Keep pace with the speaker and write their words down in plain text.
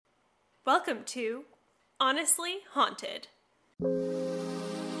Welcome to Honestly Haunted.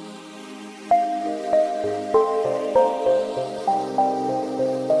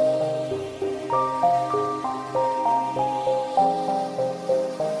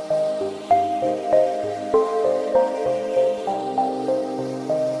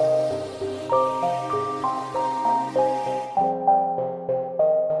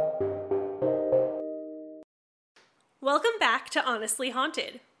 Welcome back to Honestly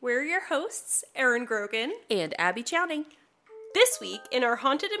Haunted. We're your hosts, Erin Grogan and Abby Chowning. This week, in our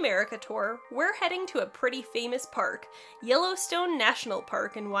Haunted America tour, we're heading to a pretty famous park, Yellowstone National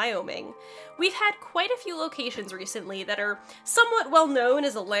Park in Wyoming. We've had quite a few locations recently that are somewhat well known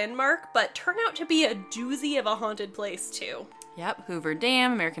as a landmark, but turn out to be a doozy of a haunted place too. Yep, Hoover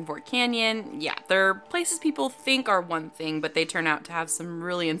Dam, American Fort Canyon. Yeah, they're places people think are one thing, but they turn out to have some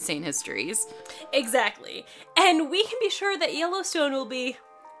really insane histories. Exactly. And we can be sure that Yellowstone will be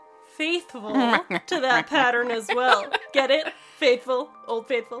faithful to that pattern as well. Get it? Faithful. Old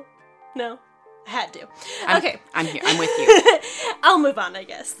Faithful? No? I had to. Okay. I'm here. I'm with you. I'll move on, I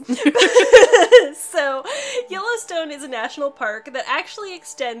guess. So, Yellowstone is a national park that actually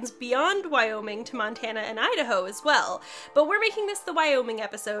extends beyond Wyoming to Montana and Idaho as well. But we're making this the Wyoming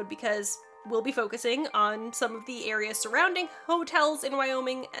episode because we'll be focusing on some of the areas surrounding hotels in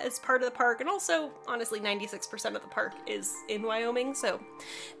Wyoming as part of the park, and also, honestly, 96% of the park is in Wyoming, so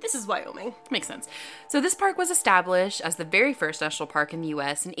this is Wyoming. Makes sense. So this park was established as the very first national park in the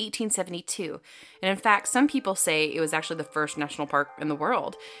U.S. in 1872, and in fact, some people say it was actually the first national park in the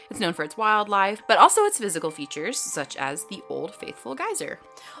world. It's known for its wildlife, but also its physical features, such as the Old Faithful Geyser.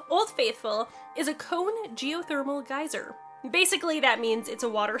 Old Faithful is a cone geothermal geyser. Basically, that means it's a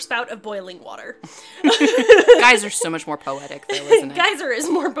water spout of boiling water. Geyser's so much more poetic, though, isn't it? Geyser is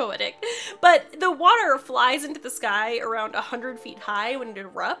more poetic. But the water flies into the sky around 100 feet high when it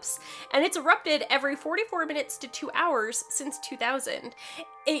erupts, and it's erupted every 44 minutes to 2 hours since 2000.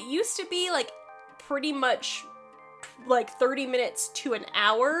 It used to be, pretty much 30 minutes to an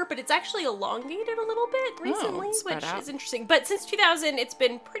hour, but it's actually elongated a little bit recently, which is interesting. But since 2000, it's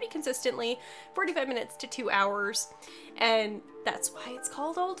been pretty consistently 45 minutes to 2 hours, and that's why it's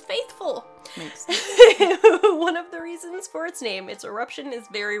called Old Faithful. Makes sense. One of the reasons for its name, its eruption is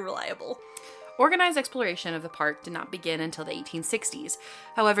very reliable. Organized exploration of the park did not begin until the 1860s.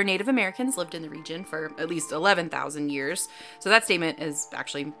 However, Native Americans lived in the region for at least 11,000 years. So that statement is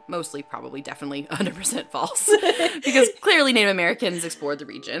actually mostly, probably, definitely 100% false. Because clearly Native Americans explored the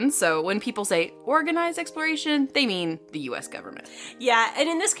region. So when people say organized exploration, they mean the U.S. government. Yeah, and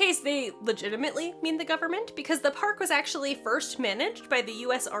in this case, they legitimately mean the government, because the park was actually first managed by the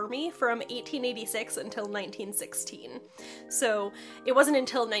U.S. Army from 1886 until 1916. So it wasn't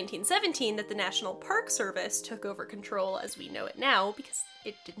until 1917 that the National Park Service took over control as we know it now, because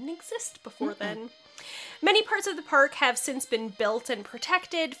it didn't exist before then. Many parts of the park have since been built and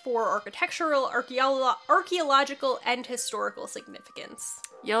protected for architectural, archaeological, and historical significance.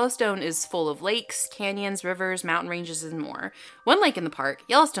 Yellowstone is full of lakes, canyons, rivers, mountain ranges, and more. One lake in the park,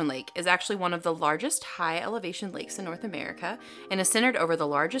 Yellowstone Lake, is actually one of the largest high-elevation lakes in North America and is centered over the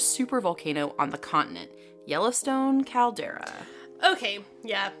largest supervolcano on the continent, Yellowstone Caldera. Okay,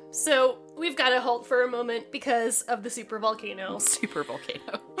 yeah, so we've got to halt for a moment because of the supervolcano.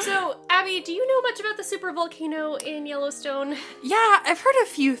 Supervolcano. So, Abby, do you know much about the supervolcano in Yellowstone? Yeah, I've heard a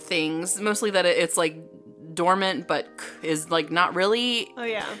few things, mostly that it's dormant, but is not really. Oh,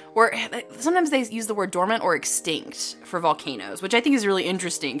 yeah. Or sometimes they use the word dormant or extinct for volcanoes, which I think is really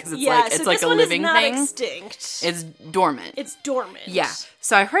interesting because it's so it's a living not thing. Extinct. It's dormant. It's dormant. Yeah.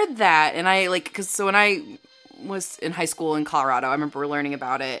 So I heard that, and when I was in high school in Colorado, I remember learning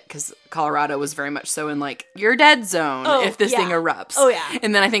about it because Colorado was very much so in you're dead zone if this thing erupts. Oh yeah.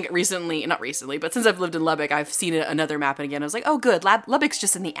 And then I think not recently, but since I've lived in Lubbock, I've seen another map, and again I was like, oh good, Lubbock's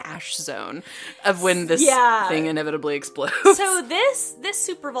just in the ash zone of when this thing inevitably explodes. So this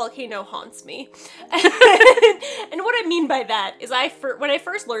supervolcano haunts me. And what I mean by that is when I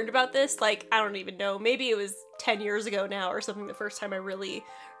first learned about this, I don't even know, maybe it was 10 years ago now or something, the first time I really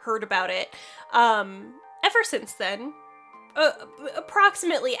heard about it. Ever since then,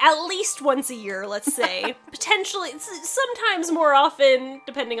 approximately at least once a year, let's say, potentially, sometimes more often,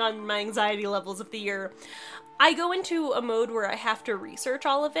 depending on my anxiety levels of the year, I go into a mode where I have to research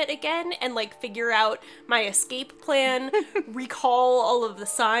all of it again and, figure out my escape plan, recall all of the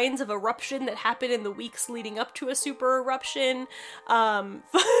signs of eruption that happen in the weeks leading up to a super eruption. I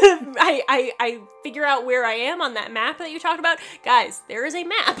figure out where I am on that map that you talked about. Guys, there is a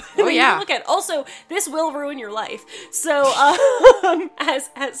map. Oh, yeah. Look at. Also, this will ruin your life. So,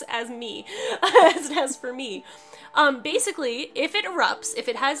 as me, as it has for me. Basically, if it erupts, if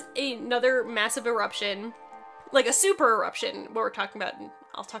it has another massive eruption, like a super eruption, what we're talking about, and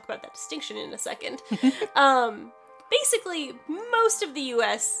I'll talk about that distinction in a second, basically, most of the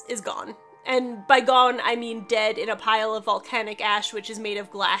U.S. is gone. And by gone, I mean dead in a pile of volcanic ash, which is made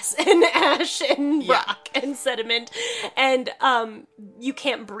of glass and ash and rock and sediment. And you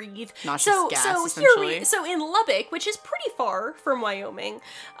can't breathe. Noxious gas, essentially. So in Lubbock, which is pretty far from Wyoming,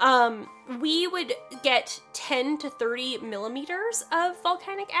 we would get 10 to 30 millimeters of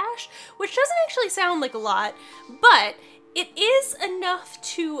volcanic ash, which doesn't actually sound like a lot, but it is enough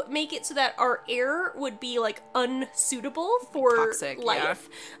to make it so that our air would be, like, unsuitable for toxic, life.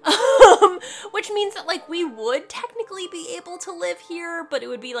 Which means that, like, we would technically be able to live here, but it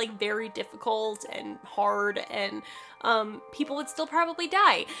would be, like, very difficult and hard, and people would still probably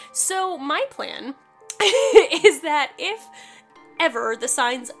die. So my plan is that if ever the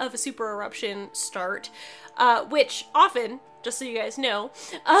signs of a super eruption start, which often, just so you guys know,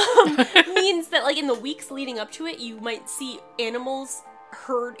 means that, like, in the weeks leading up to it, you might see animals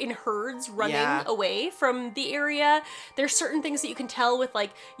in herds running away from the area. There's certain things that you can tell with,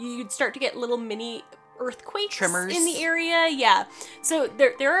 like, you'd start to get little mini earthquakes tremors in the area. Yeah. So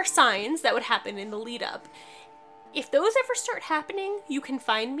there are signs that would happen in the lead up. If those ever start happening, you can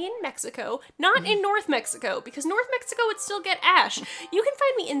find me in Mexico. Not in North Mexico, because North Mexico would still get ash. You can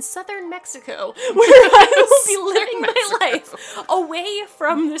find me in Southern Mexico, where I will be living my life away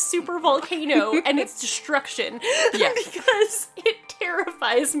from the super volcano and its destruction. Yeah. Because it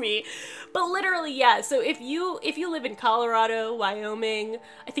terrifies me. But literally, yeah, so if you live in Colorado, Wyoming,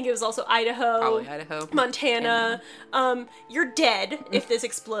 I think it was also Idaho. Probably Idaho. Montana, you're dead if this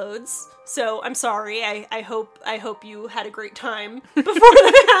explodes. So I'm sorry. I hope you had a great time before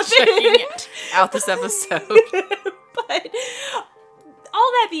that happened. Checking out this episode. But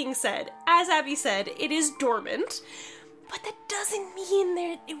all that being said, as Abby said, it is dormant. But that doesn't mean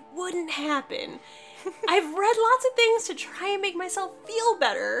that it wouldn't happen. I've read lots of things to try and make myself feel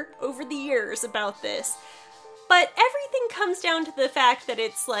better over the years about this. But everything comes down to the fact that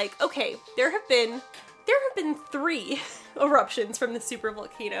it's like, okay, there have been 3 eruptions from the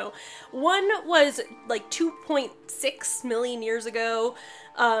supervolcano. One was like 2.6 million years ago.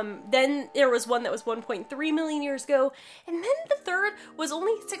 Then there was one that was 1.3 million years ago. And then the third was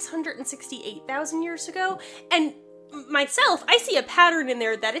only 668,000 years ago. And myself, I see a pattern in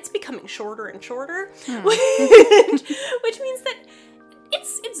there that it's becoming shorter and shorter. Which means that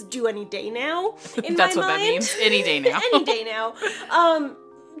it's due any day now, in That's my what mind. that means. Any day now. Any day now.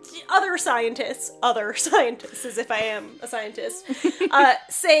 Other scientists, as if I am a scientist, point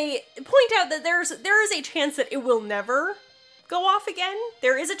out that there is a chance that it will never go off again.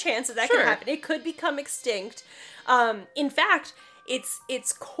 There is a chance that Sure. could happen. It could become extinct. In fact,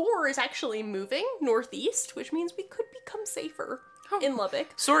 its core is actually moving northeast, which means we could become safer in Lubbock.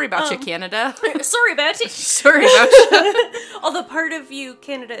 Sorry about you, Canada. Sorry about it. Sorry about you. Although part of you,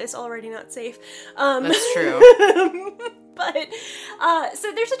 Canada, is already not safe. That's true. But,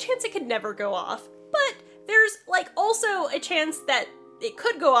 so there's a chance it could never go off. But there's, like, also a chance that it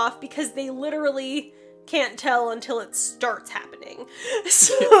could go off because they literally can't tell until it starts happening.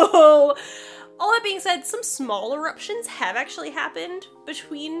 So, all that being said, some small eruptions have actually happened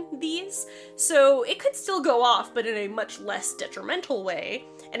between these. So it could still go off, but in a much less detrimental way.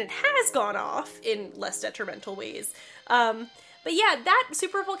 And it has gone off in less detrimental ways. But yeah, that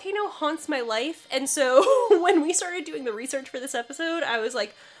supervolcano haunts my life, and so when we started doing the research for this episode, I was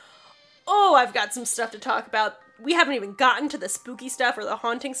like, oh, I've got some stuff to talk about. We haven't even gotten to the spooky stuff or the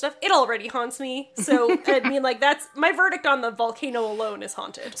haunting stuff. It already haunts me, so, I mean, like, that's, my verdict on the volcano alone is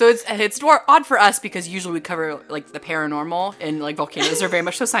haunted. So it's odd for us because usually we cover, like, the paranormal, and, like, volcanoes are very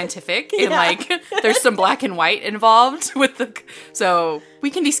much so scientific, and, like, there's some black and white involved with so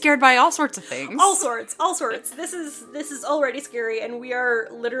we can be scared by all sorts of things. All sorts. This is already scary, and we are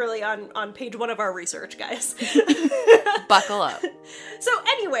literally on page 1 of our research, guys. Buckle up. So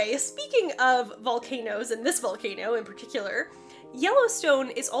anyway, speaking of volcanoes, and this volcano in particular,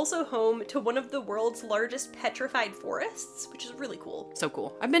 Yellowstone is also home to one of the world's largest petrified forests, which is really cool. So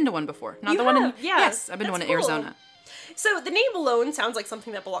cool. I've been to one before. Not You the one in... have? Yeah, Yes, I've been to one in that's cool. Arizona. So the name alone sounds like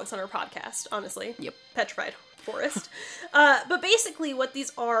something that belongs on our podcast, honestly. Yep. Petrified forest. But basically what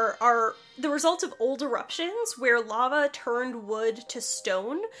these are the result of old eruptions where lava turned wood to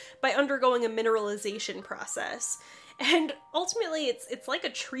stone by undergoing a mineralization process. And ultimately, it's like a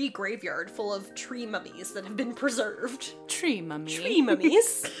tree graveyard full of tree mummies that have been preserved. Tree mummy. Tree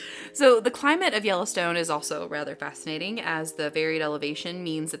mummies. So the climate of Yellowstone is also rather fascinating, as the varied elevation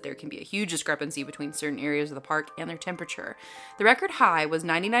means that there can be a huge discrepancy between certain areas of the park and their temperature. The record high was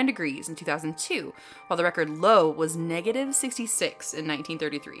 99 degrees in 2002, while the record low was negative 66 in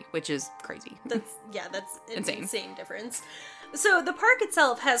 1933, which is crazy. That's an Insane. insane difference. So the park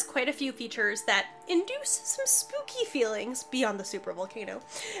itself has quite a few features that induce some spooky feelings beyond the supervolcano.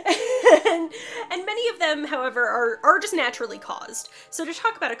 and many of them, however, are just naturally caused. So to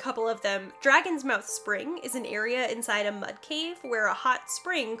talk about a couple of them, Dragon's Mouth Spring is an area inside a mud cave where a hot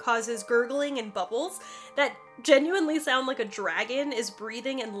spring causes gurgling and bubbles that genuinely sound like a dragon is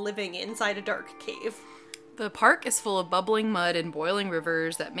breathing and living inside a dark cave. The park is full of bubbling mud and boiling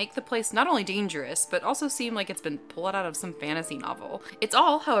rivers that make the place not only dangerous, but also seem like it's been pulled out of some fantasy novel. It's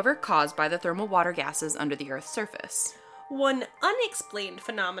all, however, caused by the thermal water gases under the Earth's surface. One unexplained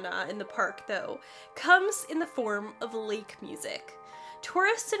phenomena in the park, though, comes in the form of lake music.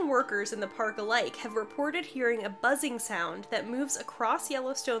 Tourists and workers in the park alike have reported hearing a buzzing sound that moves across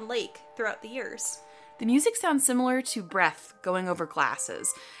Yellowstone Lake throughout the years. The music sounds similar to breath going over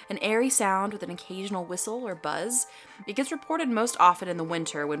glasses, an airy sound with an occasional whistle or buzz. It gets reported most often in the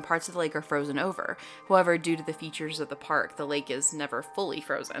winter when parts of the lake are frozen over. However, due to the features of the park, the lake is never fully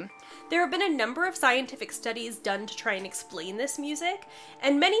frozen. There have been a number of scientific studies done to try and explain this music,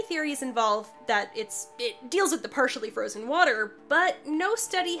 and many theories involve that it deals with the partially frozen water, but no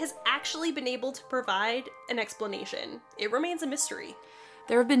study has actually been able to provide an explanation. It remains a mystery.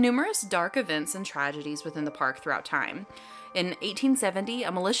 There have been numerous dark events and tragedies within the park throughout time. In 1870,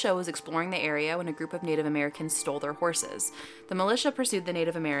 a militia was exploring the area when a group of Native Americans stole their horses. The militia pursued the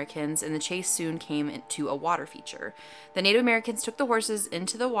Native Americans, and the chase soon came into a water feature. The Native Americans took the horses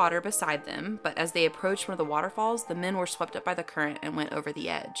into the water beside them, but as they approached one of the waterfalls, the men were swept up by the current and went over the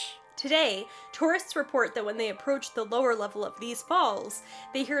edge. Today, tourists report that when they approach the lower level of these falls,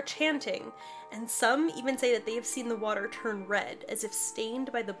 they hear chanting, and some even say that they have seen the water turn red, as if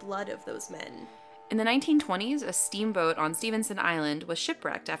stained by the blood of those men. In the 1920s, a steamboat on Stevenson Island was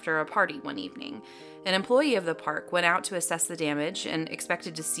shipwrecked after a party one evening. An employee of the park went out to assess the damage and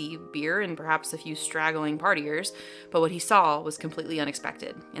expected to see beer and perhaps a few straggling partiers, but what he saw was completely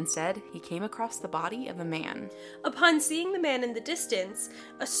unexpected. Instead, he came across the body of a man. Upon seeing the man in the distance,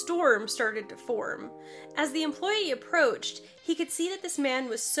 a storm started to form. As the employee approached, he could see that this man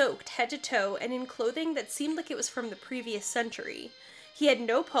was soaked head to toe and in clothing that seemed like it was from the previous century. He had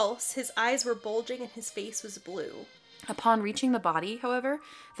no pulse, his eyes were bulging, and his face was blue. Upon reaching the body, however,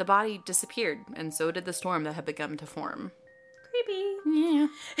 the body disappeared, and so did the storm that had begun to form. Creepy. Yeah.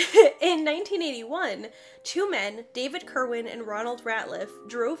 In 1981, two men, David Kerwin and Ronald Ratliff,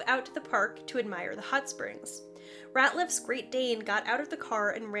 drove out to the park to admire the hot springs. Ratliff's Great Dane got out of the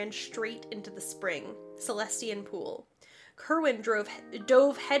car and ran straight into the spring, Celestian Pool. Kerwin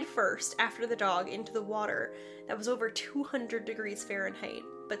dove headfirst after the dog into the water that was over 200 degrees Fahrenheit,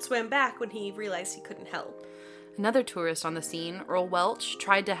 but swam back when he realized he couldn't help. Another tourist on the scene, Earl Welch,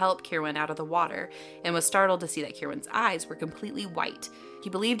 tried to help Kerwin out of the water and was startled to see that Kerwin's eyes were completely white.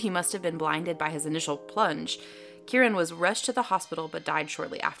 He believed he must have been blinded by his initial plunge. Kerwin was rushed to the hospital but died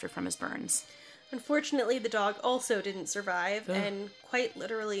shortly after from his burns. Unfortunately, the dog also didn't survive and quite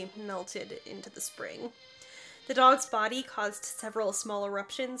literally melted into the spring. The dog's body caused several small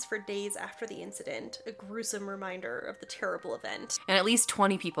eruptions for days after the incident, a gruesome reminder of the terrible event. And at least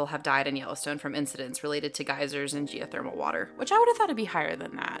 20 people have died in Yellowstone from incidents related to geysers and geothermal water, which I would have thought would be higher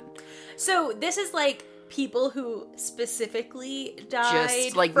than that. So this is like people who specifically died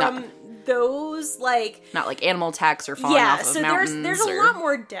Just, like, from those, like... Not like animal attacks or falling off of mountains. Yeah, so there's a lot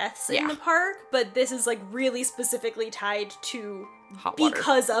more deaths in the park, but this is, like, really specifically tied to... hot water.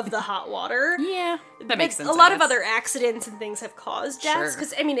 Because of the hot water. Yeah, that makes sense. A lot of other accidents and things have caused deaths,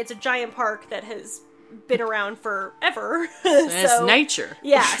 because, I mean, it's a giant park that has been around forever. It's nature.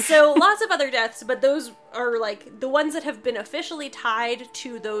 Yeah, so lots of other deaths, but those are, like, the ones that have been officially tied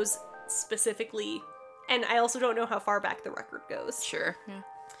to those specifically, and I also don't know how far back the record goes. Sure, yeah.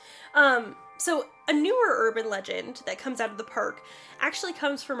 So a newer urban legend that comes out of the park actually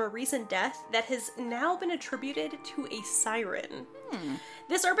comes from a recent death that has now been attributed to a siren.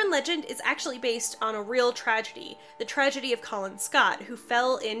 This urban legend is actually based on a real tragedy, the tragedy of Colin Scott, who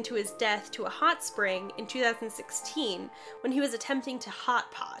fell into his death to a hot spring in 2016 when he was attempting to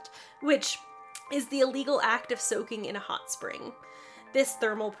hot pot, which is the illegal act of soaking in a hot spring. This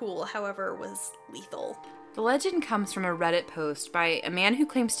thermal pool, however, was lethal. The legend comes from a Reddit post by a man who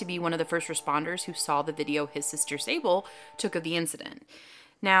claims to be one of the first responders who saw the video his sister Sable took of the incident.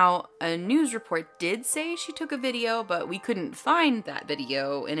 Now, a news report did say she took a video, but we couldn't find that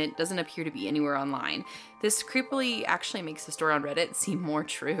video, and it doesn't appear to be anywhere online. This creepily actually makes the story on Reddit seem more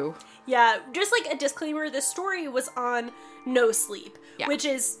true. Yeah, just like a disclaimer, this story was on No Sleep, Yeah. which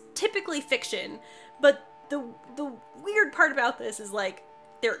is typically fiction, but the weird part about this is like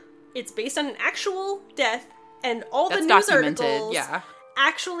it's based on an actual death, and all That's the news documented, articles yeah.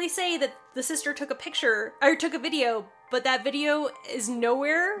 actually say that the sister took a video, but that video is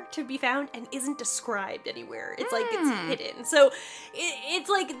nowhere to be found and isn't described anywhere. It's like it's hidden. So it's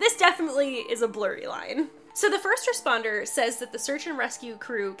like this definitely is a blurry line. So the first responder says that the search and rescue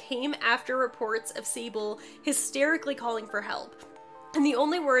crew came after reports of Sable hysterically calling for help. And the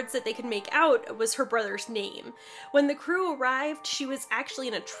only words that they could make out was her brother's name. When the crew arrived, she was actually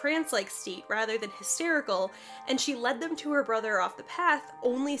in a trance-like state rather than hysterical, and she led them to her brother off the path,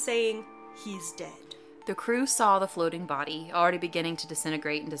 only saying, "He's dead." The crew saw the floating body, already beginning to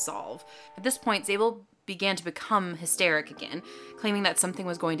disintegrate and dissolve. At this point, Sable began to become hysteric again, claiming that something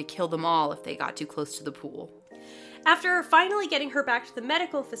was going to kill them all if they got too close to the pool. After finally getting her back to the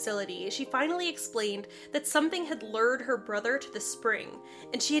medical facility, she finally explained that something had lured her brother to the spring,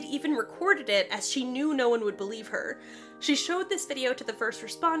 and she had even recorded it as she knew no one would believe her. She showed this video to the first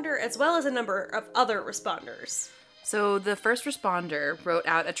responder as well as a number of other responders. So the first responder wrote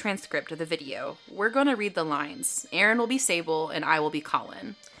out a transcript of the video. We're going to read the lines. Aaron will be Sable, and I will be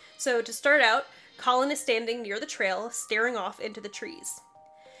Colin. So to start out, Colin is standing near the trail, staring off into the trees.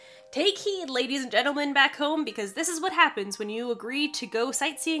 "Take heed, ladies and gentlemen back home, because this is what happens when you agree to go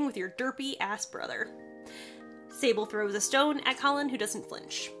sightseeing with your derpy-ass brother." Sable throws a stone at Colin, who doesn't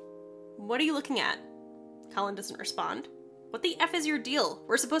flinch. "What are you looking at?" Colin doesn't respond. "What the F is your deal?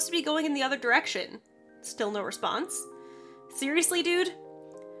 We're supposed to be going in the other direction." Still no response. "Seriously, dude?"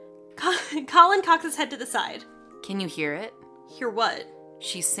 Colin cocks his head to the side. Can you hear it? "Hear what?"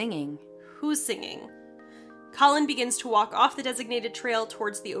 She's singing. "Who's singing?" Colin begins to walk off the designated trail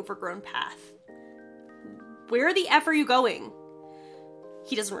towards the overgrown path. "Where the F are you going?"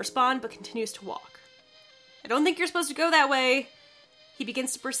 He doesn't respond, but continues to walk. "I don't think you're supposed to go that way." He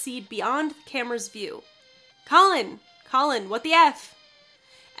begins to proceed beyond the camera's view. Colin, what the F?"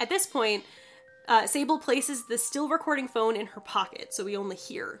 At this point, Sable places the still recording phone in her pocket, so we only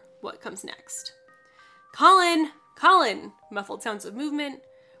hear what comes next. Colin, muffled sounds of movement.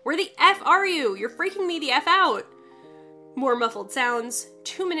 "Where the F are you? You're freaking me the F out." More muffled sounds,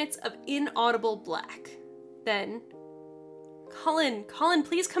 2 minutes of inaudible black. Then, Colin,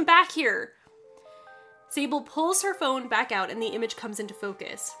 please come back here." Sable pulls her phone back out and the image comes into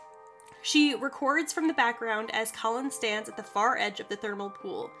focus. She records from the background as Colin stands at the far edge of the thermal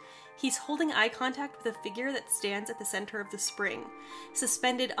pool. He's holding eye contact with a figure that stands at the center of the spring,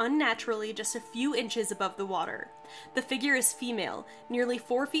 suspended unnaturally just a few inches above the water. The figure is female, nearly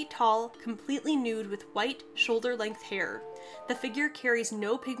 4 feet tall, completely nude with white, shoulder-length hair. The figure carries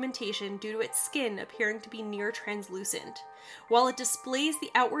no pigmentation due to its skin appearing to be near translucent. While it displays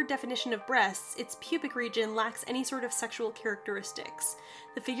the outward definition of breasts, its pubic region lacks any sort of sexual characteristics.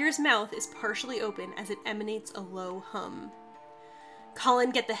 The figure's mouth is partially open as it emanates a low hum. "Colin,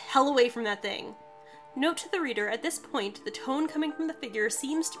 get the hell away from that thing." Note to the reader, at this point, the tone coming from the figure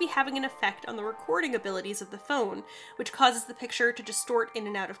seems to be having an effect on the recording abilities of the phone, which causes the picture to distort in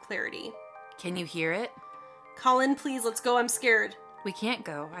and out of clarity. Can you hear it? "Colin, please, let's go, I'm scared." We can't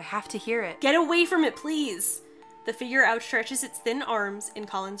go. I have to hear it. "Get away from it, please." The figure outstretches its thin arms in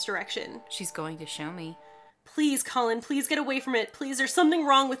Colin's direction. She's going to show me. "Please, Colin, please get away from it. Please, there's something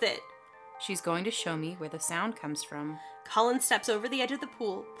wrong with it." She's going to show me where the sound comes from. Colin steps over the edge of the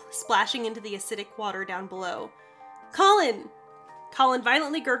pool, splashing into the acidic water down below. "Colin!" Colin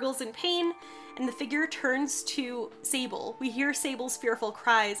violently gurgles in pain, and the figure turns to Sable. We hear Sable's fearful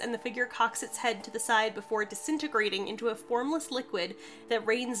cries, and the figure cocks its head to the side before disintegrating into a formless liquid that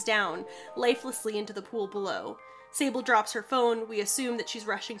rains down, lifelessly into the pool below. Sable drops her phone. We assume that she's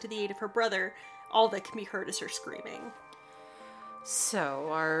rushing to the aid of her brother. All that can be heard is her screaming. So,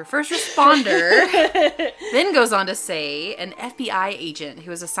 our first responder then goes on to say an FBI agent who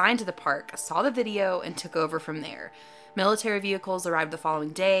was assigned to the park saw the video and took over from there. Military vehicles arrived the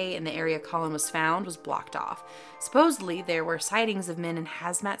following day, and the area Colin was found was blocked off. Supposedly, there were sightings of men in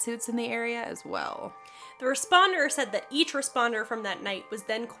hazmat suits in the area as well. The responder said that each responder from that night was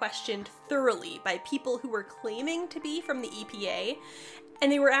then questioned thoroughly by people who were claiming to be from the EPA,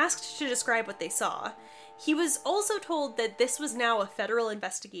 and they were asked to describe what they saw. He was also told that this was now a federal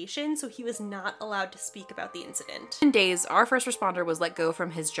investigation, so he was not allowed to speak about the incident. In days, our first responder was let go from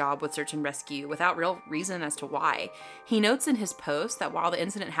his job with search and rescue without real reason as to why. He notes in his post that while the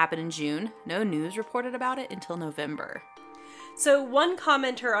incident happened in June, no news reported about it until November. So one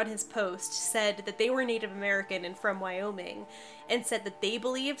commenter on his post said that they were Native American and from Wyoming, and said that they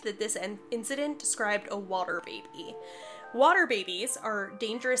believed that this incident described a water baby. Water babies are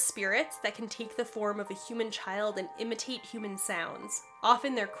dangerous spirits that can take the form of a human child and imitate human sounds.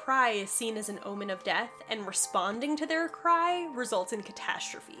 Often their cry is seen as an omen of death, and responding to their cry results in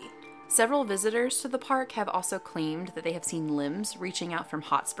catastrophe. Several visitors to the park have also claimed that they have seen limbs reaching out from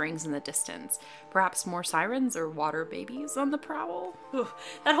hot springs in the distance. Perhaps more sirens or water babies on the prowl? Oof,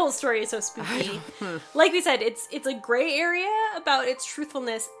 that whole story is so spooky. Like we said, it's a gray area about its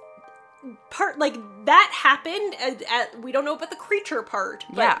truthfulness. Part like that happened at we don't know about the creature part,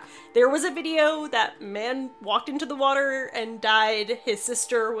 but there was a video that man walked into the water and died. His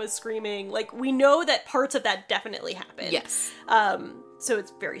sister was screaming. Like, we know that parts of that definitely happened. Yes. So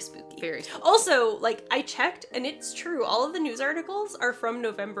it's very spooky. Very spooky. Also, like, I checked and it's true. All of the news articles are from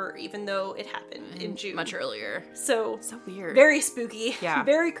November, even though it happened in June. Much earlier. So weird. Very spooky. Yeah.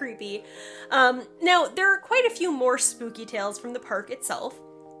 Very creepy. Now, there are quite a few more spooky tales from the park itself.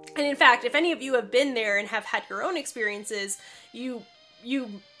 And in fact, if any of you have been there and have had your own experiences, you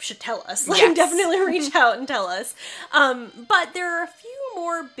should tell us. Like, yes. Definitely reach out and tell us. But there are a few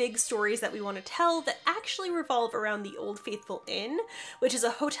more big stories that we want to tell that actually revolve around the Old Faithful Inn, which is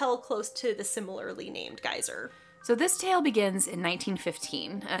a hotel close to the similarly named geyser. So this tale begins in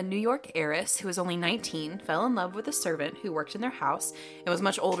 1915. A New York heiress who was only 19 fell in love with a servant who worked in their house and was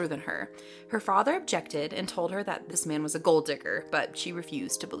much older than her. Her father objected and told her that this man was a gold digger, but she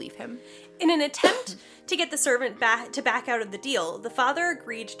refused to believe him. In an attempt to get the servant back out of the deal, the father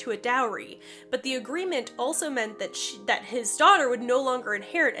agreed to a dowry, but the agreement also meant that his daughter would no longer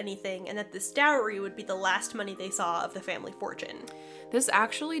inherit anything, and that this dowry would be the last money they saw of the family fortune. This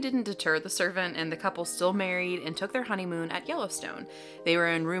actually didn't deter the servant, and the couple still married and took their honeymoon at Yellowstone. They were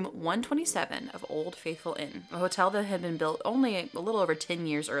in room 127 of Old Faithful Inn, a hotel that had been built only a little over 10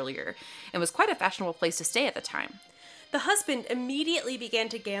 years earlier, and was quite a fashionable place to stay at the time. The husband immediately began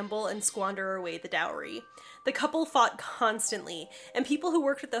to gamble and squander away the dowry. The couple fought constantly, and people who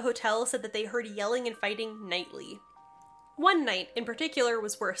worked at the hotel said that they heard yelling and fighting nightly. One night, in particular,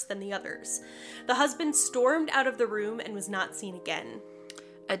 was worse than the others. The husband stormed out of the room and was not seen again.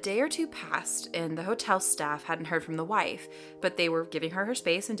 A day or two passed, and the hotel staff hadn't heard from the wife, but they were giving her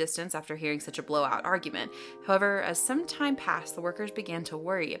space and distance after hearing such a blowout argument. However, as some time passed, the workers began to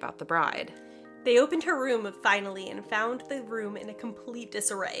worry about the bride. They opened her room finally and found the room in a complete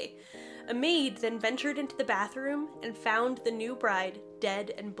disarray. A maid then ventured into the bathroom and found the new bride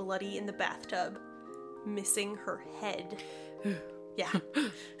dead and bloody in the bathtub, missing her head. Yeah.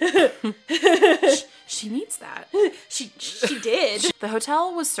 She needs that. She did. The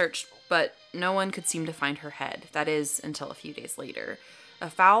hotel was searched, but no one could seem to find her head. That is, until a few days later. A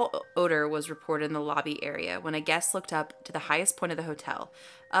foul odor was reported in the lobby area when a guest looked up to the highest point of the hotel.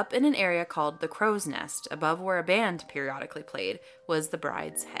 Up in an area called the Crow's Nest, above where a band periodically played, was the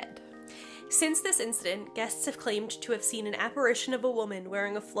bride's head. Since this incident, guests have claimed to have seen an apparition of a woman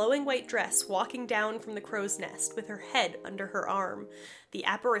wearing a flowing white dress walking down from the crow's nest with her head under her arm, the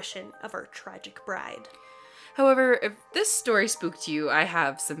apparition of our tragic bride. However, if this story spooked you, I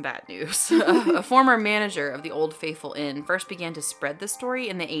have some bad news. A former manager of the Old Faithful Inn first began to spread the story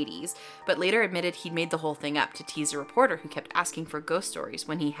in the 80s, but later admitted he'd made the whole thing up to tease a reporter who kept asking for ghost stories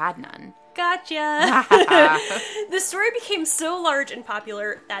when he had none. Gotcha! The story became so large and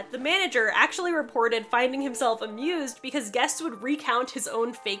popular that the manager actually reported finding himself amused because guests would recount his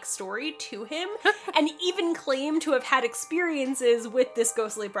own fake story to him, and even claim to have had experiences with this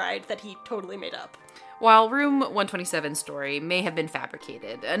ghostly bride that he totally made up. While Room 127's story may have been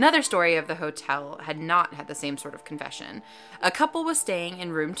fabricated, another story of the hotel had not had the same sort of confession. A couple was staying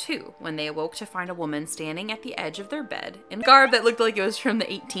in Room 2 when they awoke to find a woman standing at the edge of their bed in a garb that looked like it was from the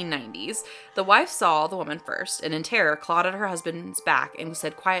 1890s. The wife saw the woman first, and in terror clawed at her husband's back and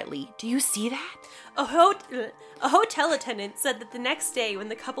said quietly, "Do you see that?" A hotel attendant said that the next day when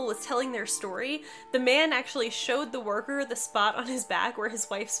the couple was telling their story, the man actually showed the worker the spot on his back where his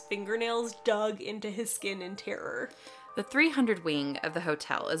wife's fingernails dug into his skin in terror. The 300 wing of the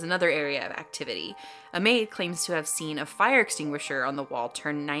hotel is another area of activity. A maid claims to have seen a fire extinguisher on the wall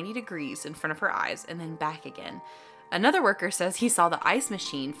turn 90 degrees in front of her eyes and then back again. Another worker says he saw the ice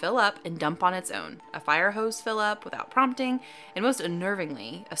machine fill up and dump on its own, a fire hose fill up without prompting, and most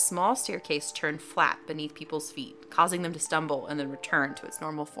unnervingly, a small staircase turn flat beneath people's feet, causing them to stumble and then return to its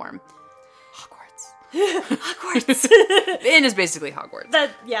normal form. Hogwarts. Hogwarts! The inn is basically Hogwarts.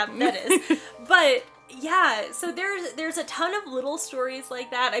 That is. But yeah, so there's a ton of little stories like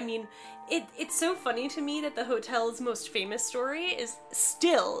that. I mean, it's so funny to me that the hotel's most famous story is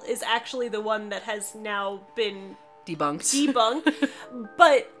actually the one that has now been Debunked.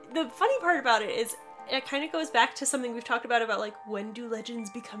 But the funny part about it is it kind of goes back to something we've talked about like, when do legends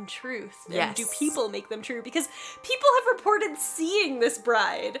become truth? And do people make them true? Because people have reported seeing this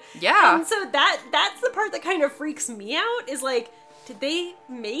bride. Yeah. And so that's the part that kind of freaks me out, is like, did they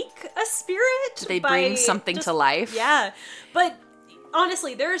make a spirit? Did they bring something to life? Yeah. But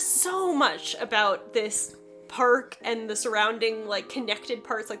honestly, there's so much about this park and the surrounding, like, connected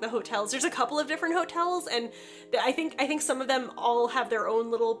parts, like the hotels. There's a couple of different hotels, and I think some of them all have their own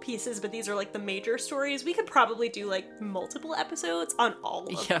little pieces, but these are like the major stories. We could probably do like multiple episodes on all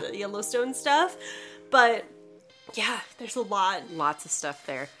of the Yellowstone stuff, but yeah, there's a lot. Lots of stuff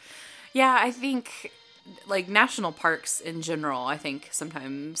there. Yeah, I think like national parks in general, I think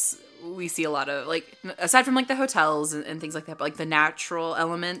sometimes we see a lot of, like, aside from like the hotels and things like that, but like the natural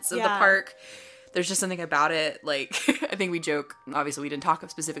elements of the park, there's just something about it. Like, I think we joke, obviously we didn't talk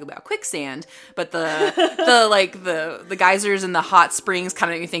specifically about quicksand, but the geysers and the hot springs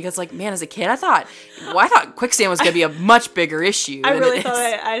kind of make me think, it's like, man, as a kid, I thought quicksand was going to be a much bigger issue. I really thought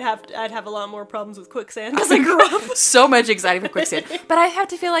I'd have a lot more problems with quicksand as I grew up. So much anxiety for quicksand. But I have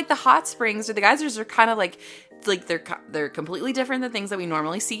to feel like the hot springs or the geysers are kind of like they're completely different than things that we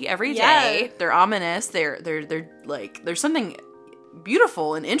normally see every day. They're ominous. They're like, there's something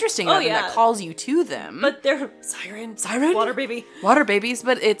beautiful and interesting about them that calls you to them. But they're siren, water babies.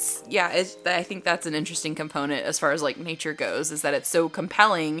 But I think that's an interesting component as far as like nature goes, is that it's so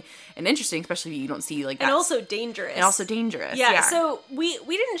compelling and interesting, especially if you don't see like that. And also dangerous. Yeah. So we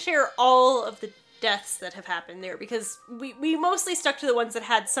didn't share all of the deaths that have happened there, because we mostly stuck to the ones that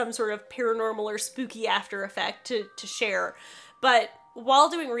had some sort of paranormal or spooky after effect to share. But while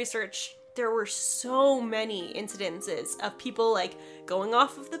doing research, there were so many incidences of people like going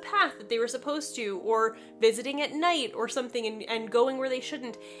off of the path that they were supposed to, or visiting at night or something and going where they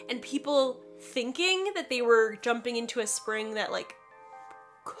shouldn't, and people thinking that they were jumping into a spring that like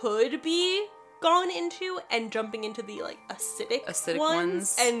could be gone into, and jumping into the like acidic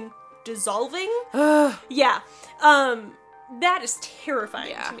ones and dissolving. Yeah. That is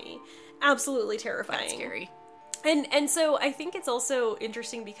terrifying to me. Absolutely terrifying. That's scary. And so I think it's also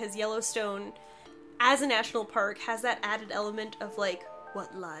interesting because Yellowstone, as a national park, has that added element of, like,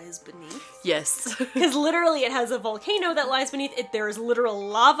 what lies beneath. Yes. Because literally it has a volcano that lies beneath it. There is literal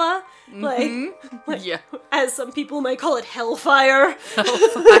lava. Like, as some people might call it, hellfire.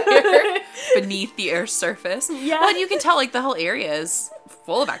 Beneath the Earth's surface. Yeah. Well, and you can tell, like, the whole area is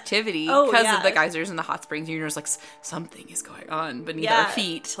full of activity because of the geysers and the hot springs. You're just like, something is going on beneath our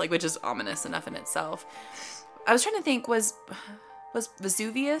feet, like, which is ominous enough in itself. I was trying to think, was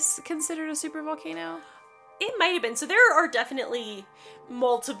Vesuvius considered a supervolcano? It might have been. So there are definitely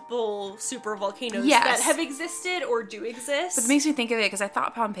multiple supervolcanoes that have existed or do exist. But it makes me think of it because I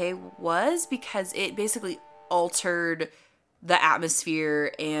thought Pompeii was, because it basically altered the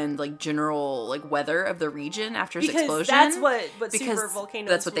atmosphere and like general like weather of the region after its explosion. That's what supervolcanoes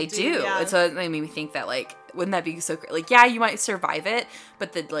that's what they do. Yeah. And so it made me think that, like, wouldn't that be so great? Like, yeah, you might survive it,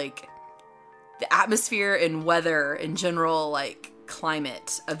 but the atmosphere and weather in general, like,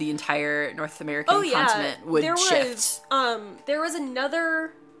 climate of the entire North American continent would shift. There was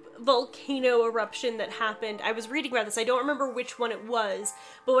another volcano eruption that happened. I was reading about this. I don't remember which one it was,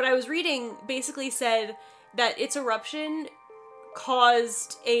 but what I was reading basically said that its eruption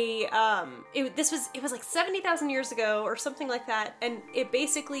caused a it was like 70,000 years ago or something like that, and it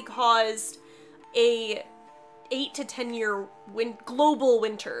basically caused a 8 to 10 year global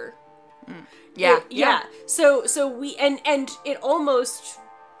winter. Yeah. So we and it almost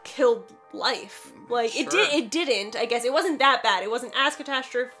killed life. Like, it didn't. I guess it wasn't that bad. It wasn't as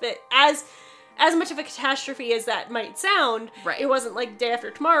catastrophic as much of a catastrophe as that might sound. Right. It wasn't like day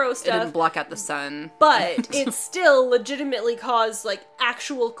after tomorrow stuff. It didn't block out the sun. But it still legitimately caused like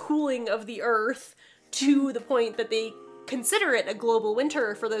actual cooling of the earth to the point that they consider it a global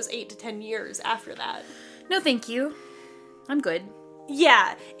winter for those 8 to 10 years after that. No, thank you. I'm good.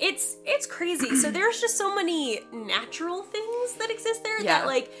 Yeah, it's crazy. So there's just so many natural things that exist there that,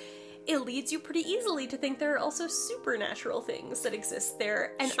 like, it leads you pretty easily to think there are also supernatural things that exist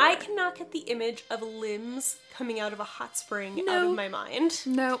there. And I cannot get the image of limbs coming out of a hot spring out of my mind.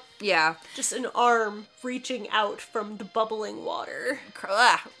 Nope. Yeah. Just an arm reaching out from the bubbling water.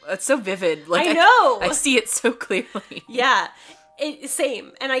 It's so vivid. Like, I know! I see it so clearly. Yeah.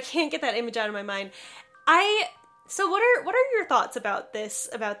 Same. And I can't get that image out of my mind. So what are your thoughts about this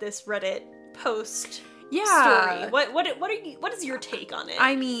Reddit post story? What is your take on it?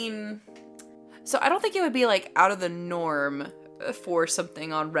 I mean, so I don't think it would be like out of the norm for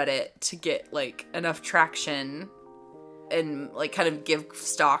something on Reddit to get like enough traction and like kind of give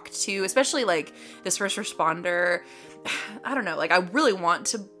stock to, especially like this first responder. I don't know, like I really want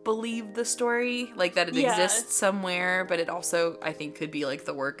to believe the story, like that it exists somewhere, but it also I think could be like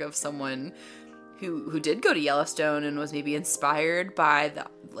the work of someone who did go to Yellowstone and was maybe inspired by the,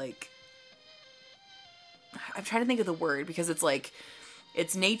 like, I'm trying to think of the word, because it's like,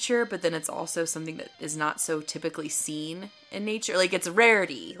 it's nature, but then it's also something that is not so typically seen in nature. Like, it's a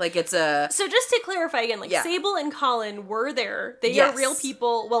rarity. Like, it's a... So just to clarify again, like, Sable and Colin were there. They are real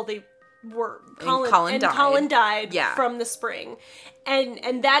people. Well, they were. Colin died from the spring.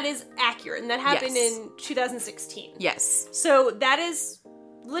 And that is accurate. And that happened in 2016. Yes. So that is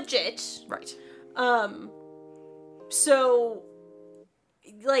legit. Right. So,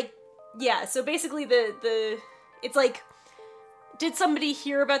 like, yeah, so basically the it's like, did somebody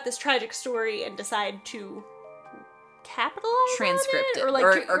hear about this tragic story and decide to capitalize transcript on it? Or,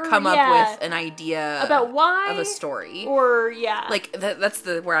 like, or come up with an idea about why of a story, or like that's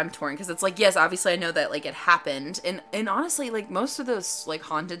the where I'm torn, because it's like, yes, obviously I know that like it happened, and honestly, like most of those like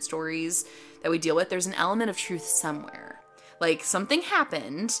haunted stories that we deal with, there's an element of truth somewhere. Like something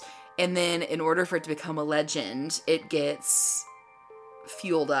happened, and then in order for it to become a legend, it gets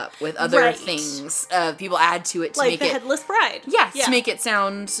fueled up with other things. People add to it to like make the it Headless Bride. To make it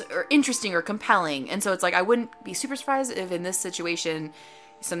sound or interesting or compelling. And so it's like, I wouldn't be super surprised if in this situation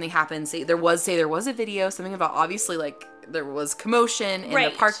something happens. Say there was a video, something about, obviously, like there was commotion and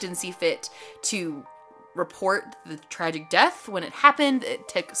the park didn't see fit to report the tragic death when it happened. It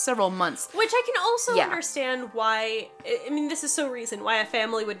took several months. Which I can also understand why, I mean, this is so recent, why a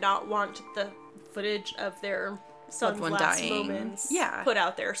family would not want the footage of their son's last moments put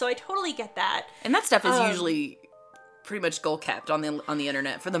out there. So I totally get that. And that stuff is usually pretty much goal kept on the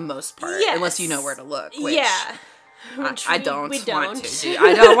internet for the most part, unless you know where to look. Which I don't want to.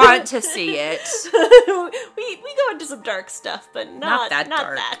 I don't want to see it. we go into some dark stuff, but not that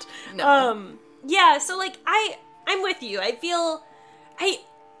dark. That. No. Yeah, so like I'm with you. I feel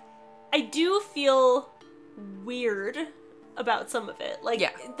I do feel weird about some of it. Like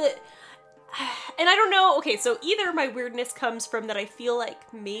and I don't know, okay, so either my weirdness comes from that I feel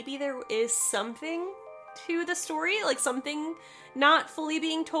like maybe there is something to the story, like something not fully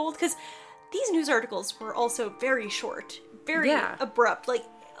being told, because these news articles were also very short, very abrupt, like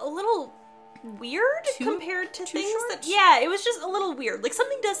a little weird compared to things short? It was just a little weird. Like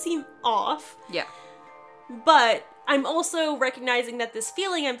something does seem off. Yeah. But I'm also recognizing that this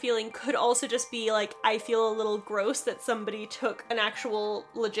feeling I'm feeling could also just be like, I feel a little gross that somebody took an actual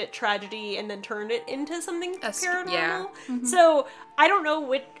legit tragedy and then turned it into something paranormal. Yeah. Mm-hmm. So I don't know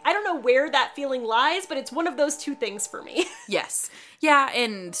where that feeling lies, but it's one of those two things for me. Yes. Yeah,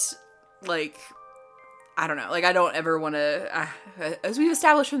 and like, I don't know. Like, I don't ever want to, as we've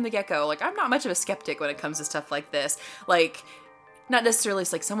established from the get-go, like, I'm not much of a skeptic when it comes to stuff like this. Like, not necessarily,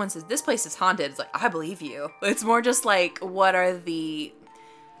 it's like someone says, this place is haunted. It's like, I believe you. It's more just like, what are the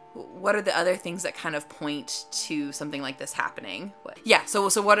other things that kind of point to something like this happening? So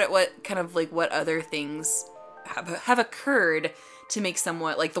what kind of, like, what other things have occurred to make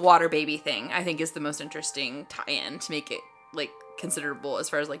somewhat, like, the water baby thing, I think is the most interesting tie-in to make it, like, considerable as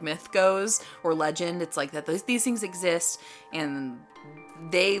far as, like, myth goes or legend. It's like that these things exist and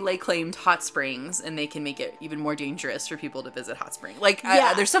they lay claim to hot springs, and they can make it even more dangerous for people to visit hot spring. Like,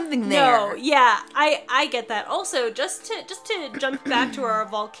 there's something there. No, I get that. Also, just to jump back to our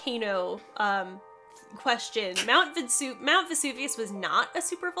volcano question, Mount Vesuvius was not a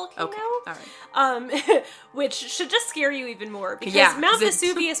supervolcano. Okay, all right. Which should just scare you even more, because Mount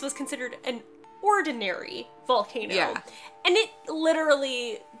Vesuvius was considered an ordinary volcano. Yeah. And it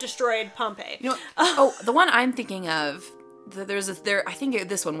literally destroyed Pompeii. You know, the one I'm thinking of, I think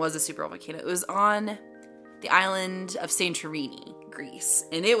this one was a supervolcano. It was on the island of Santorini, Greece.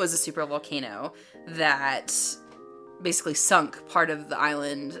 And it was a supervolcano that basically sunk part of the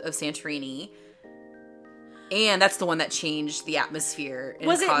island of Santorini. And that's the one that changed the atmosphere.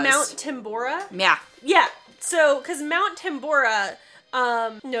 Was it Mount Tambora? Yeah. Yeah. So, because Mount Tambora...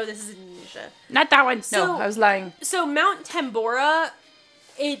 no, this is Indonesia. Not that one. No, I was lying. So Mount Tambora,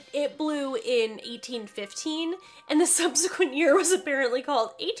 it blew in 1815, and the subsequent year was apparently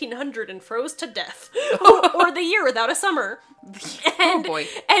called 1800 and froze to death, or the year without a summer. And, oh boy!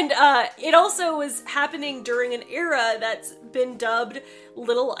 And it also was happening during an era that's been dubbed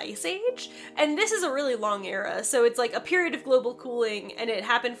Little Ice Age, and this is a really long era. So it's like a period of global cooling, and it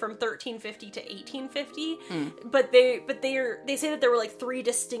happened from 1350 to 1850. But they say that there were like 3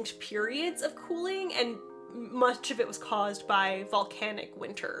 distinct periods of cooling, and much of it was caused by volcanic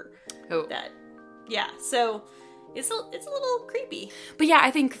winter. Oh. So it's a little creepy. But yeah,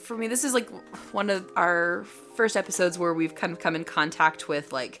 I think for me, this is like one of our first episodes where we've kind of come in contact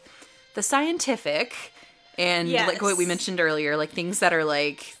with like the scientific and like what we mentioned earlier, like things that are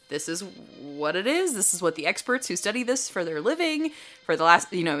like, this is what it is. This is what the experts who study this for their living for the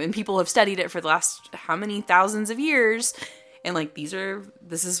last, and people have studied it for the last how many thousands of years. And like,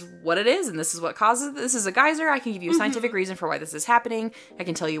 this is what it is, and this is what causes it. This is a geyser. I can give you a scientific reason for why this is happening. I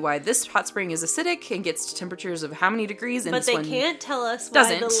can tell you why this hot spring is acidic and gets to temperatures of how many degrees. And but they can't tell us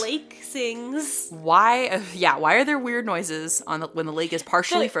why the lake sings. Why? Why are there weird noises when the lake is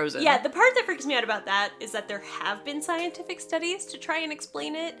partially frozen? Yeah, the part that freaks me out about that is that there have been scientific studies to try and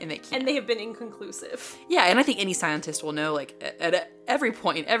explain it, and they have been inconclusive. Yeah, and I think any scientist will know, like, at every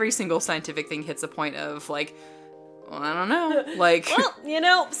point, every single scientific thing hits a point of, like, well, I don't know. Like,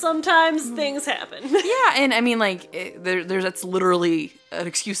 well, sometimes things happen. Yeah, and I mean, like, that's literally an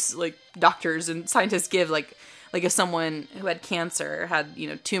excuse, like, doctors and scientists give, like if someone who had cancer had,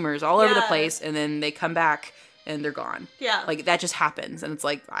 tumors all over the place, and then they come back and they're gone. Yeah. Like, that just happens, and it's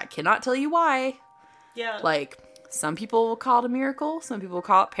like, I cannot tell you why. Yeah. Like, some people will call it a miracle, some people will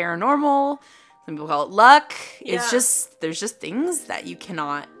call it paranormal, some people call it luck. Yeah. It's just, there's just things that you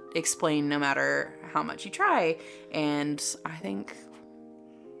cannot explain no matter how much you try. And I think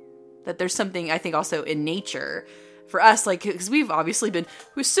that there's something, I think, also in nature for us, like, because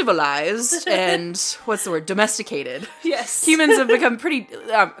we're civilized and what's the word, domesticated. Yes. Humans have become pretty,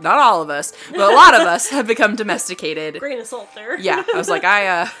 not all of us, but a lot of us have become domesticated. Grain of salt there. Yeah, I was like,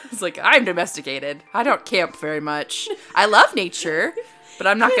 I'm domesticated. I don't camp very much. I love nature, but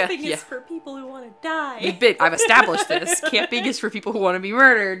I'm not gonna. Camping is for people who want to die. I've established this. Camping is for people who want to be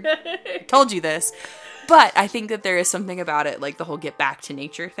murdered. I told you this. But I think that there is something about it, like the whole get back to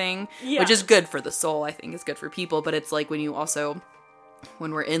nature thing, which is good for the soul. I think it's good for people. But it's like when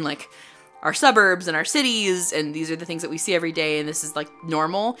we're in like our suburbs and our cities, and these are the things that we see every day, and this is like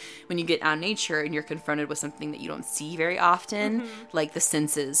normal. When you get out in nature and you're confronted with something that you don't see very often, like the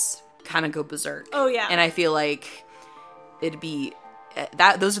senses kind of go berserk. Oh yeah. And I feel like it'd be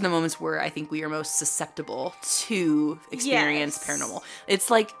those are the moments where I think we are most susceptible to experience paranormal. It's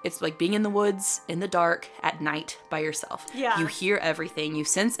like being in the woods in the dark at night by yourself. Yeah. You hear everything, you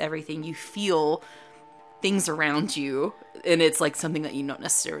sense everything, you feel things around you, and it's like something that you don't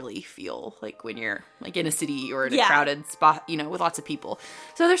necessarily feel like when you're like in a city or in a crowded spot, with lots of people.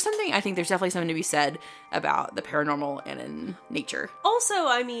 So there's definitely something to be said about the paranormal and in nature. Also,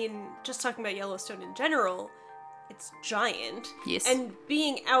 I mean, just talking about Yellowstone in general, it's giant. Yes. And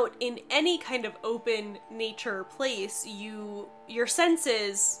being out in any kind of open nature place, your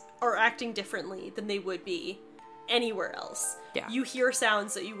senses are acting differently than they would be anywhere else. Yeah. You hear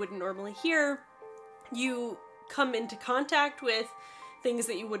sounds that you wouldn't normally hear. You come into contact with things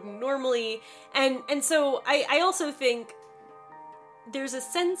that you wouldn't normally. And so I also think there's a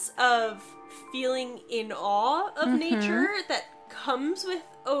sense of feeling in awe of nature that comes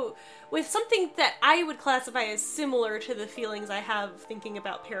with something that I would classify as similar to the feelings I have thinking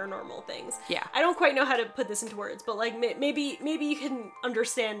about paranormal things. Yeah. I don't quite know how to put this into words, but like maybe you can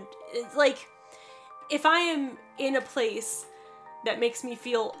understand. It's like if I am in a place that makes me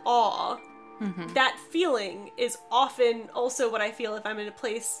feel awe, that feeling is often also what I feel if I'm in a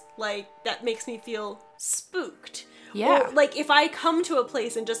place like that makes me feel spooked. Yeah. Or, like, if I come to a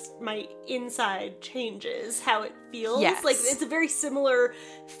place and just my inside changes how it feels. Yes. Like, it's a very similar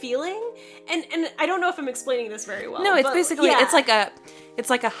feeling. And I don't know if I'm explaining this very well. No, it's basically, it's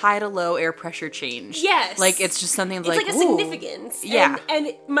like a high to low air pressure change. Yes. Like, it's just something like a significance. Yeah.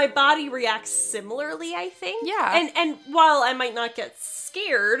 And my body reacts similarly, I think. Yeah. And while I might not get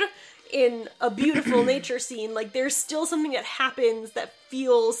scared in a beautiful nature scene, like, there's still something that happens that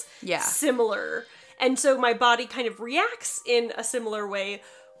feels similar. And so my body kind of reacts in a similar way,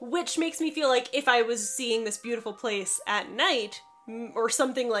 which makes me feel like if I was seeing this beautiful place at night, or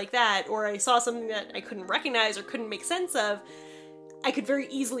something like that, or I saw something that I couldn't recognize or couldn't make sense of, I could very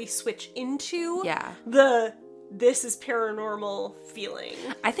easily switch into this is paranormal feeling.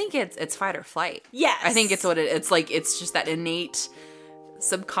 I think it's fight or flight. Yes. I think it's it's just that innate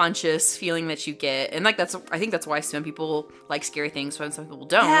subconscious feeling that you get, and like I think that's why some people like scary things when some people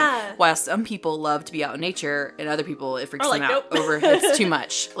don't. Yeah. While some people love to be out in nature, and other people it freaks them out nope. it's too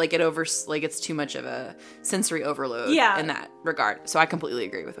much. It's too much of a sensory overload in that regard. So I completely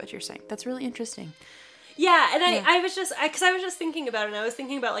agree with what you're saying. That's really interesting. Yeah, and I was just thinking about it, and I was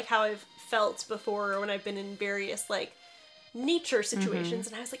thinking about like how I've felt before when I've been in various like nature situations,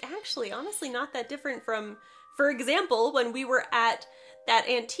 and I was like, actually, honestly, not that different from, for example, when we were at that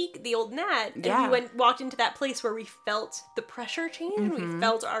antique, the Old Nat, and we walked into that place where we felt the pressure change, and we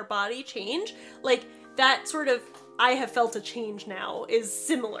felt our body change. Like, that sort of I have felt a change now is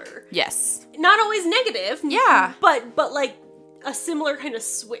similar. Yes. Not always negative. Yeah. But like a similar kind of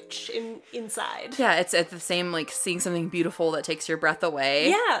switch inside. Yeah, it's at the same, like, seeing something beautiful that takes your breath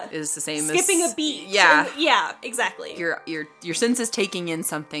away. Yeah. Is the same Skipping as... a beat. Yeah. Yeah, exactly. Your senses taking in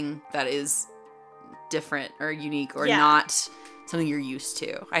something that is different or unique or Yeah. not something you're used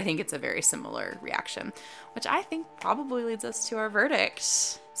to. I think it's a very similar reaction, which I think probably leads us to our verdict.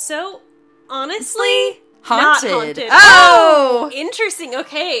 So, honestly... Haunted. Not haunted. Oh! Interesting.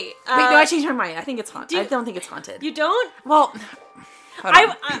 Okay. Wait, no, I changed my mind. I think it's haunted. I don't think it's haunted. You don't? Well, hold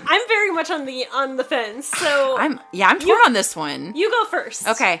on. I'm very much on the fence. So I'm torn on this one. you go first.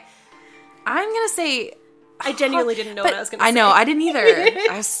 Okay. I'm going to say... I genuinely didn't know what I was going to say. I know, I didn't either.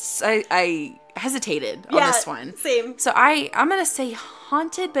 I hesitated on this one. Same. So I'm going to say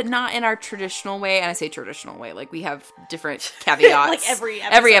haunted, but not in our traditional way. And I say traditional way, like we have different caveats. Like every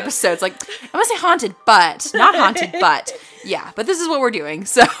episode. Every episode's like, I'm going to say haunted, but not haunted, but yeah, but this is what we're doing.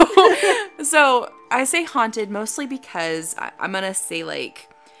 So, so I say haunted mostly because I'm going to say like,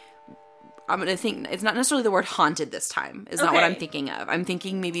 I'm going to think it's not necessarily the word haunted this time is not what I'm thinking of. I'm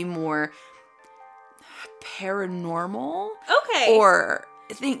thinking maybe more paranormal. Okay. Or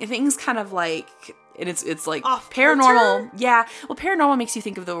things kind of like, and it's like off paranormal. kilter? Yeah. Well, paranormal makes you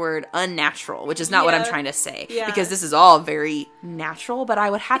think of the word unnatural, which is not what I'm trying to say. Yeah. Because this is all very natural, but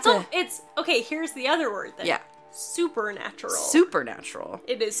I would have It's okay, here's the other word then. Yeah. Supernatural. Supernatural.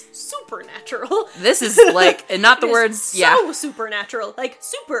 It is supernatural. This is like, and not the It words, is so supernatural. Like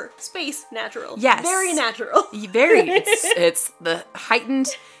super, space, natural. Yes. Very natural. Very. It's the heightened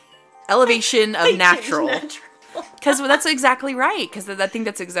elevation of natural. Because that's exactly right. Because I think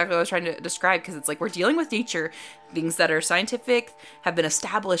that's exactly what I was trying to describe. Because it's like we're dealing with nature, things that are scientific, have been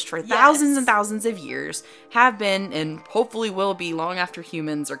established for thousands and thousands of years, have been, and hopefully will be long after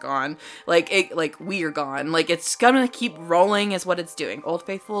humans are gone. Like we are gone. Like it's gonna keep rolling, is what it's doing. Old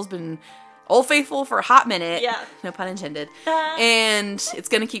Faithful's been Old Faithful for a hot minute. Yeah. No pun intended. And it's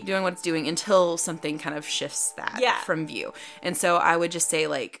gonna keep doing what it's doing until something kind of shifts that from view. And so I would just say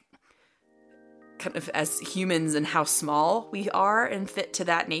like, kind of as humans and how small we are and fit to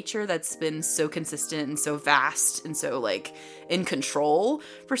that nature that's been so consistent and so vast and so like in control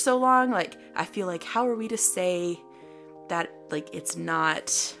for so long. Like I feel like how are we to say that like it's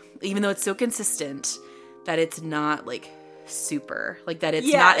not, even though it's so consistent, that it's not like super, like that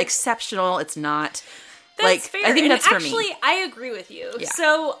it's not exceptional, it's not that's like fair. I think and that's for actually, me. I agree with you. Yeah.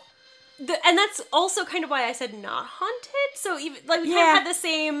 So and that's also kind of why I said not haunted. So even like we kind of had the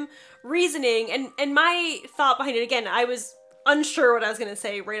same reasoning, and my thought behind it, again, I was unsure what I was going to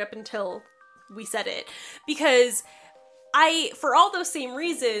say right up until we said it, because for all those same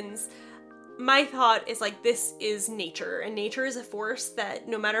reasons, my thought is like, this is nature, and nature is a force that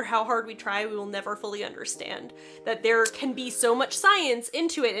no matter how hard we try, we will never fully understand. That there can be so much science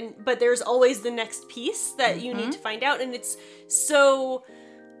into it, but there's always the next piece that you need to find out, and it's so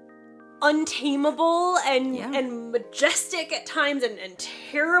untamable and majestic at times and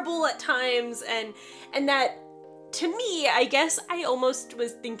terrible at times, and that to me, I guess I almost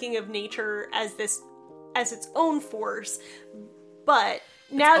was thinking of nature as its own force, but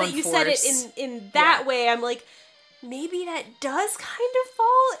now that you said it in that way, I'm like, maybe that does kind of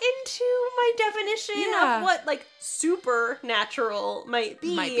fall into my definition of what like supernatural might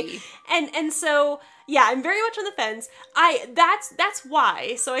be. And so yeah, I'm very much on the fence. That's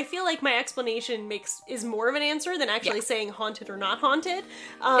why. So I feel like my explanation is more of an answer than actually saying haunted or not haunted.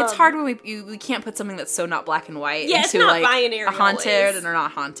 It's hard when we can't put something that's so not black and white into it's not like binary a haunted always. or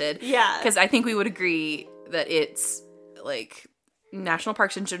not haunted. Yeah. Because I think we would agree that it's like national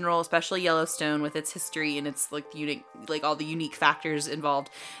parks in general, especially Yellowstone with its history and its like unique, like all the unique factors involved,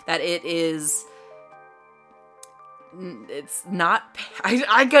 that it's not,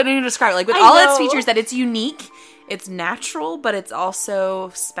 I couldn't even describe it, like with all its features, that it's unique, it's natural, but it's also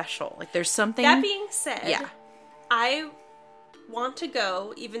special. Like there's something. That being said, I want to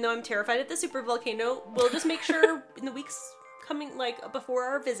go, even though I'm terrified at the super volcano. We'll just make sure in the weeks coming, like before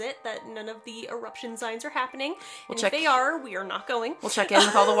our visit, that none of the eruption signs are happening. If they are, we are not going. We'll check in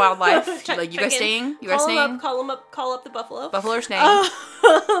with all the wildlife. You guys staying? You guys staying? Call up the buffalo. Buffalo are staying.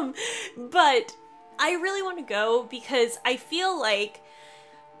 But I really want to go because I feel like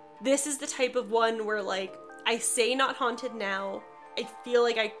this is the type of one where, like, I say not haunted now. I feel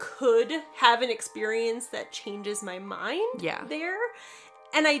like I could have an experience that changes my mind there.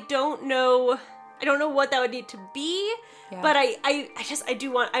 And I don't know what that would need to be, but I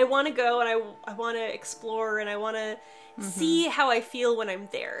want to go, and I want to explore, and I want to see how I feel when I'm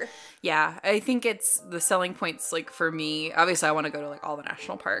there. Yeah, I think it's the selling points, like for me, obviously I want to go to like all the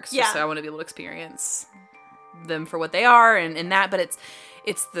national parks. Yeah. So I want to be able to experience them for what they are and that, but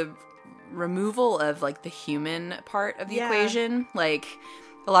it's the removal of like the human part of the equation. Like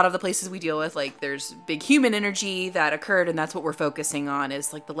a lot of the places we deal with, like there's big human energy that occurred, and that's what we're focusing on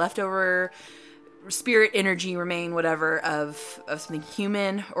is like the leftover spirit energy remain whatever of something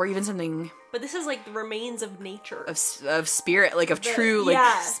human or even something. But this is like the remains of nature. Of spirit, like of true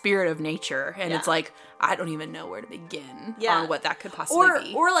like spirit of nature. And it's like, I don't even know where to begin on what that could possibly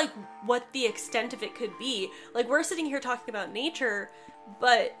be. Or like what the extent of it could be. Like we're sitting here talking about nature,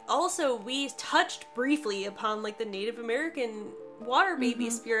 but also we touched briefly upon like the Native American water baby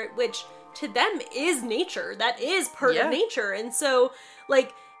spirit, which to them is nature. That is part of nature. And so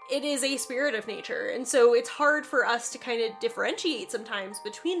like it is a spirit of nature. And so it's hard for us to kind of differentiate sometimes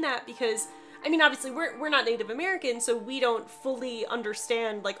between that because, I mean, obviously we're not Native American, so we don't fully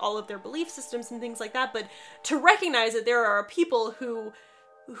understand like all of their belief systems and things like that. But to recognize that there are people who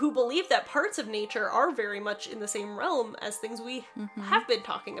believe that parts of nature are very much in the same realm as things we have been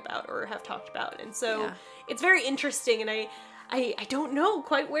talking about or have talked about. And so it's very interesting, and I don't know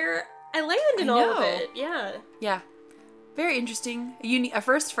quite where I land in all of it. Yeah. Yeah. Very interesting. A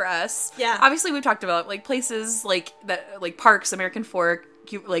first for us. Yeah. Obviously, we've talked about like places like that, like parks, American Fork,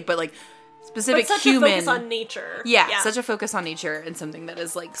 like, but like specific such human. a focus on nature. Yeah, such a focus on nature and something that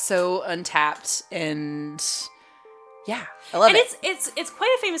is like so untapped and. Yeah, I love it. And it's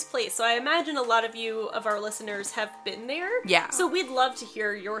quite a famous place, so I imagine a lot of you of our listeners have been there. Yeah. So we'd love to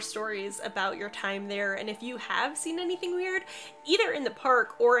hear your stories about your time there, and if you have seen anything weird, either in the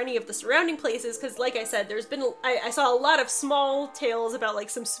park or any of the surrounding places, because like I said, there's been, I saw a lot of small tales about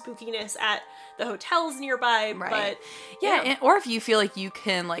like some spookiness at the hotels nearby, right. But or if you feel like you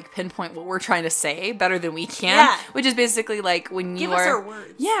can like pinpoint what we're trying to say better than we can, which is basically like when you give us our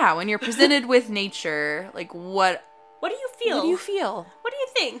words. Yeah, when you're presented with nature, like what do you feel? What do you feel? What do you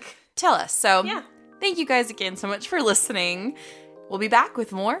think? Tell us. So, thank you guys again so much for listening. We'll be back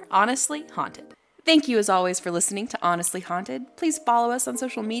with more Honestly Haunted. Thank you as always for listening to Honestly Haunted. Please follow us on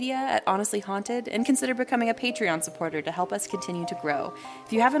social media at Honestly Haunted and consider becoming a Patreon supporter to help us continue to grow.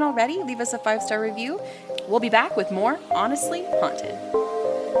 If you haven't already, leave us a 5-star review. We'll be back with more Honestly Haunted.